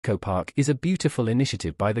Eco-Park is a beautiful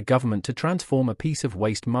initiative by the government to transform a piece of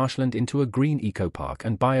waste marshland into a green eco-park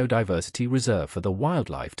and biodiversity reserve for the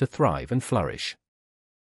wildlife to thrive and flourish.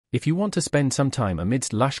 If you want to spend some time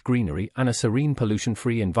amidst lush greenery and a serene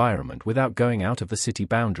pollution-free environment without going out of the city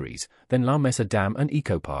boundaries, then La Mesa Dam and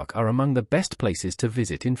Eco-Park are among the best places to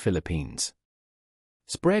visit in Philippines.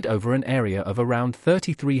 Spread over an area of around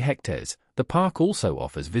 33 hectares, the park also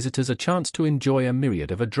offers visitors a chance to enjoy a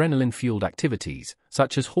myriad of adrenaline-fueled activities,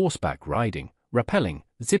 such as horseback riding, rappelling,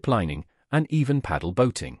 ziplining, and even paddle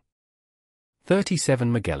boating.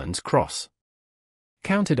 37 Magellan's Cross.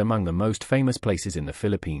 Counted among the most famous places in the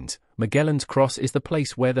Philippines, Magellan's Cross is the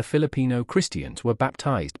place where the Filipino Christians were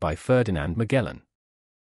baptized by Ferdinand Magellan.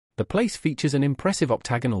 The place features an impressive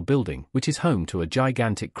octagonal building which is home to a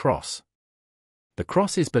gigantic cross. The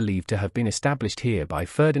cross is believed to have been established here by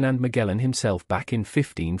Ferdinand Magellan himself back in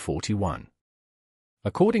 1541.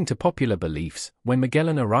 According to popular beliefs, when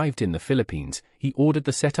Magellan arrived in the Philippines, he ordered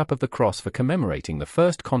the setup of the cross for commemorating the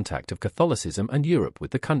first contact of Catholicism and Europe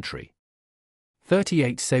with the country.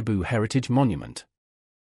 38 Cebu Heritage Monument.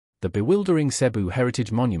 The bewildering Cebu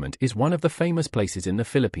Heritage Monument is one of the famous places in the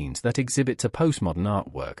Philippines that exhibits a postmodern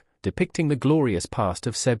artwork, depicting the glorious past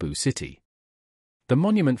of Cebu City. The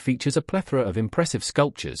monument features a plethora of impressive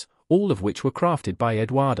sculptures, all of which were crafted by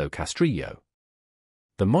Eduardo Castrillo.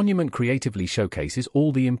 The monument creatively showcases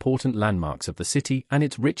all the important landmarks of the city and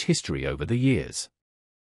its rich history over the years.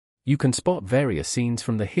 You can spot various scenes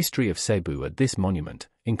from the history of Cebu at this monument,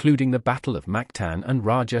 including the Battle of Mactan and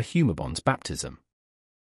Raja Humabon's baptism.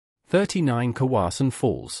 39 Kawasan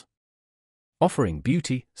Falls. Offering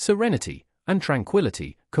beauty, serenity, and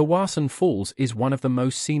tranquility, Kawasan Falls is one of the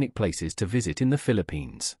most scenic places to visit in the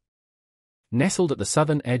Philippines. Nestled at the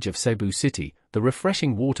southern edge of Cebu City, the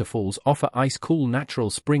refreshing waterfalls offer ice-cool natural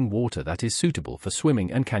spring water that is suitable for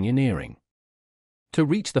swimming and canyoneering. To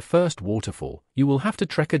reach the first waterfall, you will have to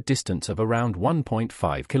trek a distance of around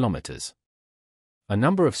 1.5 kilometers. A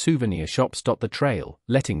number of souvenir shops dot the trail,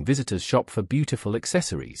 letting visitors shop for beautiful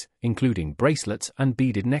accessories, including bracelets and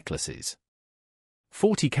beaded necklaces.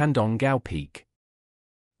 40 Candongao Peak.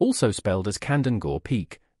 Also spelled as Candongao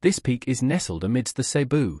Peak, this peak is nestled amidst the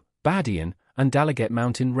Cebu, Badian, and Dalaget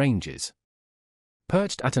mountain ranges.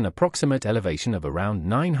 Perched at an approximate elevation of around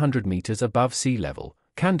 900 meters above sea level,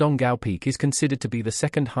 Candongao Peak is considered to be the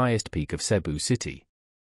second highest peak of Cebu City.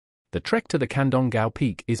 The trek to the Candongao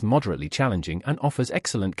Peak is moderately challenging and offers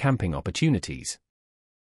excellent camping opportunities.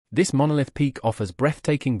 This monolith peak offers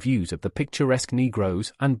breathtaking views of the picturesque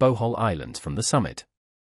Negros and Bohol Islands from the summit.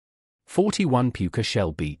 41 Puka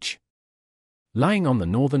Shell Beach. Lying on the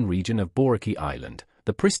northern region of Boracay Island,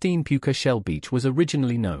 the pristine Puka Shell Beach was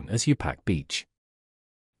originally known as Yupak Beach.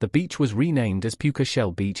 The beach was renamed as Puka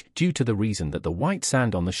Shell Beach due to the reason that the white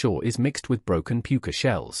sand on the shore is mixed with broken puka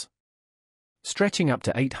shells. Stretching up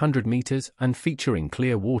to 800 meters and featuring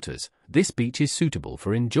clear waters, this beach is suitable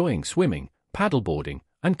for enjoying swimming, paddleboarding,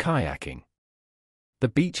 and kayaking. The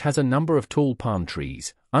beach has a number of tall palm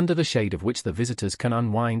trees, under the shade of which the visitors can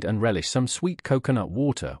unwind and relish some sweet coconut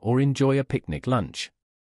water or enjoy a picnic lunch.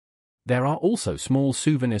 There are also small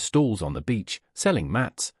souvenir stalls on the beach, selling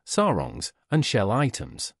mats, sarongs, and shell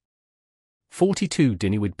items. 42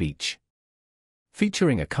 Diniwid Beach.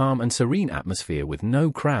 Featuring a calm and serene atmosphere with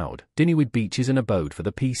no crowd, Diniwid Beach is an abode for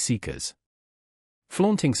the peace seekers.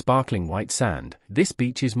 Flaunting sparkling white sand, this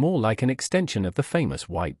beach is more like an extension of the famous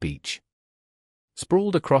White Beach.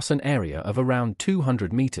 Sprawled across an area of around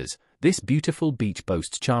 200 meters, this beautiful beach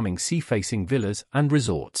boasts charming sea-facing villas and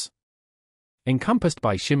resorts. Encompassed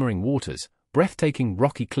by shimmering waters, breathtaking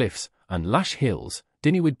rocky cliffs, and lush hills,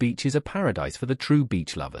 Diniwid Beach is a paradise for the true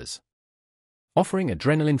beach lovers. Offering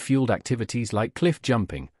adrenaline-fueled activities like cliff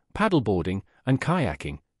jumping, paddleboarding, and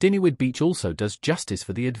kayaking, Diniwid Beach also does justice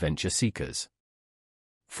for the adventure seekers.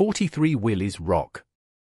 43 Willy's Rock.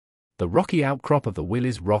 The rocky outcrop of the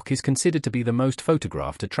Willy's Rock is considered to be the most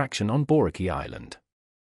photographed attraction on Boracay Island.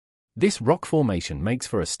 This rock formation makes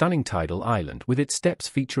for a stunning tidal island with its steps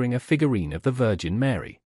featuring a figurine of the Virgin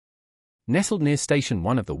Mary. Nestled near Station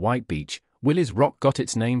 1 of the White Beach, Willy's Rock got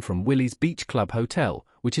its name from Willy's Beach Club Hotel,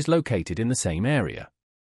 which is located in the same area.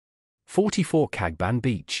 44 Cagban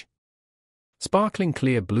Beach. Sparkling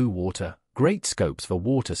clear blue water, great scopes for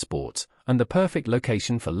water sports, and the perfect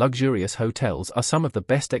location for luxurious hotels are some of the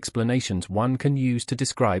best explanations one can use to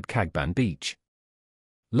describe Cagban Beach.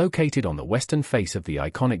 Located on the western face of the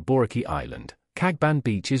iconic Boracay Island, Cagban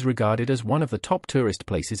Beach is regarded as one of the top tourist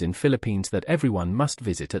places in Philippines that everyone must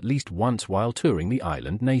visit at least once while touring the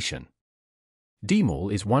island nation. D-Mall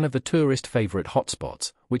is one of the tourist favorite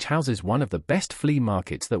hotspots, which houses one of the best flea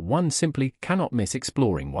markets that one simply cannot miss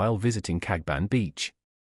exploring while visiting Cagban Beach.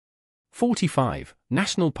 45.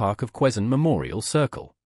 National Park of Quezon Memorial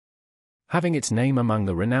Circle. Having its name among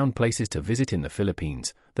the renowned places to visit in the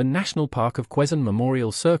Philippines, the National Park of Quezon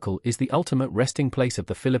Memorial Circle is the ultimate resting place of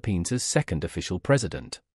the Philippines' second official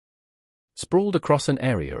president. Sprawled across an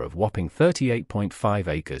area of whopping 38.5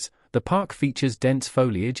 acres, the park features dense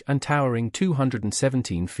foliage and towering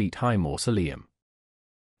 217-feet-high mausoleum.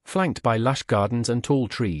 Flanked by lush gardens and tall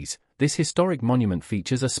trees, this historic monument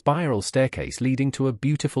features a spiral staircase leading to a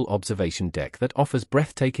beautiful observation deck that offers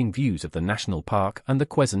breathtaking views of the national park and the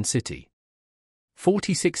Quezon City.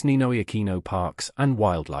 46. Ninoy Aquino Parks and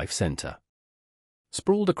Wildlife Center.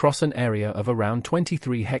 Sprawled across an area of around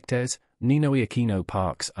 23 hectares, Ninoy Aquino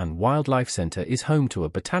Parks and Wildlife Center is home to a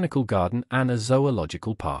botanical garden and a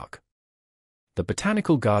zoological park. The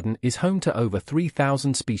botanical garden is home to over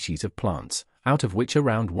 3,000 species of plants, out of which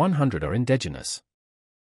around 100 are indigenous.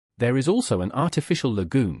 There is also an artificial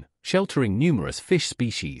lagoon, sheltering numerous fish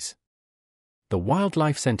species. The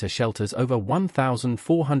Wildlife Center shelters over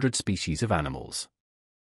 1,400 species of animals.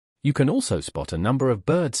 You can also spot a number of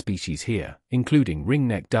bird species here, including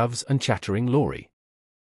ringneck doves and chattering lory.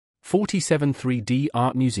 47. 3D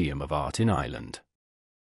Art Museum of Art in Island.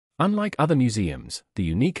 Unlike other museums, the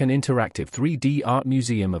unique and interactive 3D Art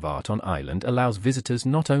Museum of Art on Island allows visitors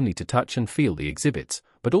not only to touch and feel the exhibits,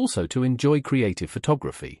 but also to enjoy creative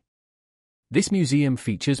photography. This museum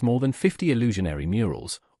features more than 50 illusionary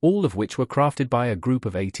murals, all of which were crafted by a group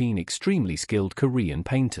of 18 extremely skilled Korean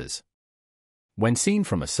painters. When seen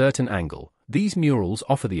from a certain angle, these murals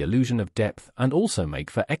offer the illusion of depth and also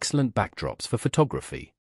make for excellent backdrops for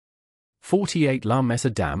photography. 48. La Mesa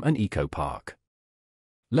Dam and Eco Park.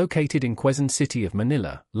 Located in Quezon City of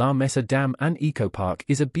Manila, La Mesa Dam and Eco Park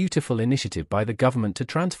is a beautiful initiative by the government to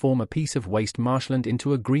transform a piece of waste marshland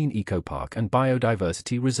into a green eco park and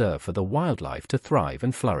biodiversity reserve for the wildlife to thrive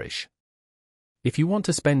and flourish. If you want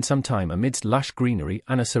to spend some time amidst lush greenery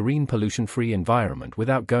and a serene pollution-free environment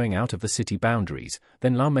without going out of the city boundaries,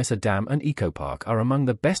 then La Mesa Dam and Eco Park are among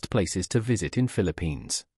the best places to visit in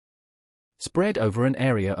Philippines. Spread over an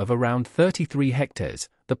area of around 33 hectares,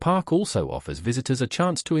 the park also offers visitors a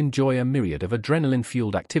chance to enjoy a myriad of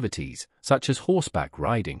adrenaline-fueled activities, such as horseback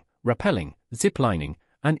riding, rappelling, ziplining,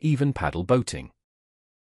 and even paddle boating.